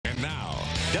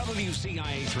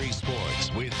WCIA 3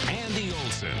 Sports with Andy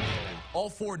Olson. All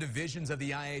four divisions of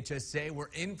the IHSA were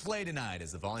in play tonight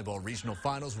as the Volleyball Regional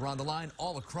Finals were on the line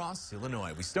all across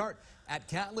Illinois. We start at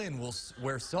Catlin,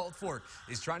 where Salt Fork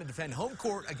is trying to defend home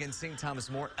court against St. Thomas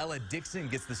More. Ella Dixon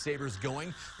gets the Sabres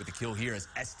going with the kill here as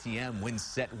STM wins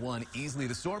set one easily.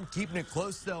 The Storm keeping it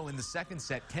close, though, in the second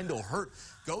set. Kendall Hurt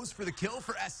goes for the kill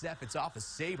for SF. It's off a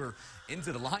Sabre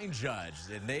into the line judge.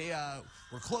 And they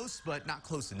were close, but not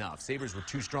close enough. Sabres were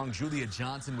too strong. Julia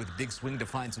Johnson with a big swing to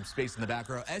find some space in the back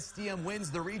row. STM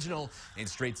wins the regional in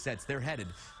straight sets. They're headed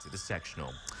to the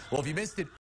sectional. Well, if you missed it,